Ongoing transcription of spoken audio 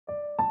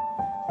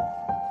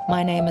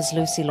My name is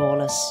Lucy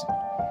Lawless.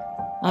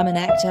 I'm an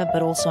actor,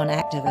 but also an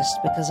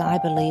activist, because I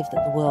believe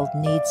that the world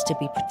needs to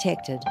be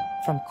protected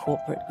from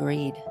corporate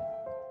greed.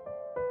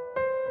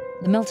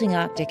 The melting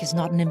Arctic is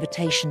not an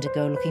invitation to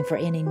go looking for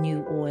any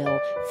new oil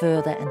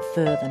further and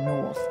further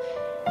north,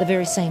 the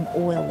very same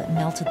oil that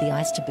melted the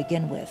ice to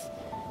begin with.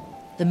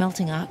 The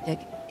melting Arctic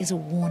is a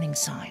warning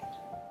sign.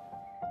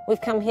 We've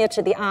come here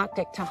to the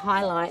Arctic to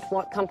highlight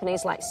what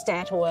companies like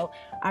Statoil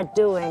are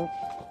doing,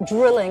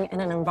 drilling in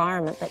an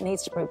environment that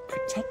needs to be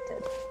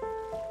protected.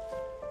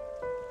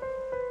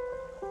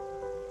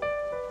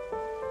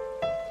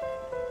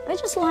 They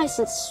just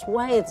license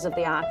swathes of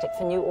the Arctic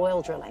for new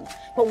oil drilling,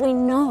 but we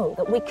know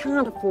that we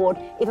can't afford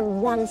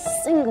even one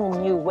single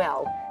new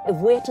well if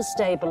we're to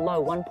stay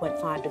below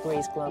 1.5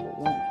 degrees global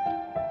warming.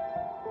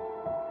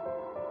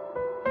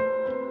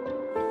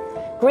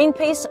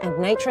 Greenpeace and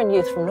Nature and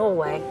Youth from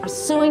Norway are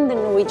suing the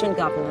Norwegian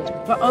government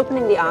for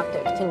opening the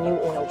Arctic to new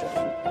oil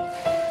drilling.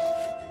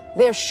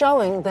 They're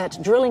showing that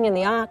drilling in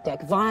the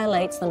Arctic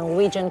violates the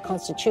Norwegian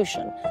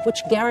constitution,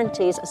 which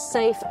guarantees a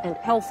safe and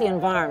healthy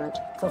environment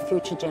for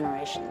future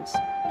generations.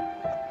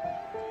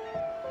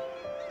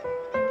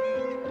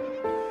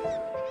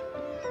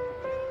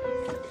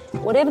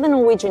 Whatever the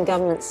Norwegian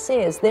government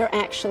says, their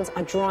actions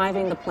are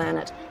driving the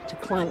planet to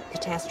climate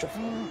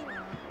catastrophe.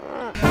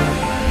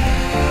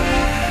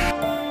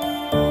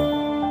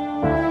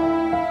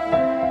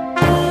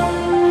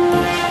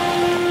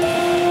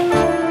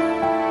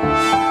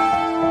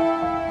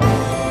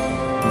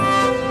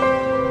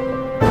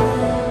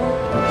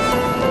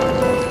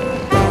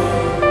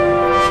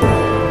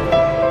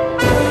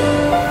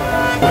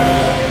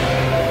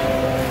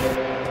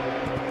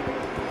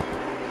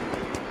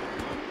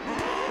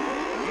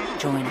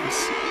 Join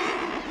us.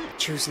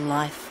 Choose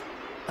life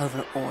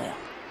over oil.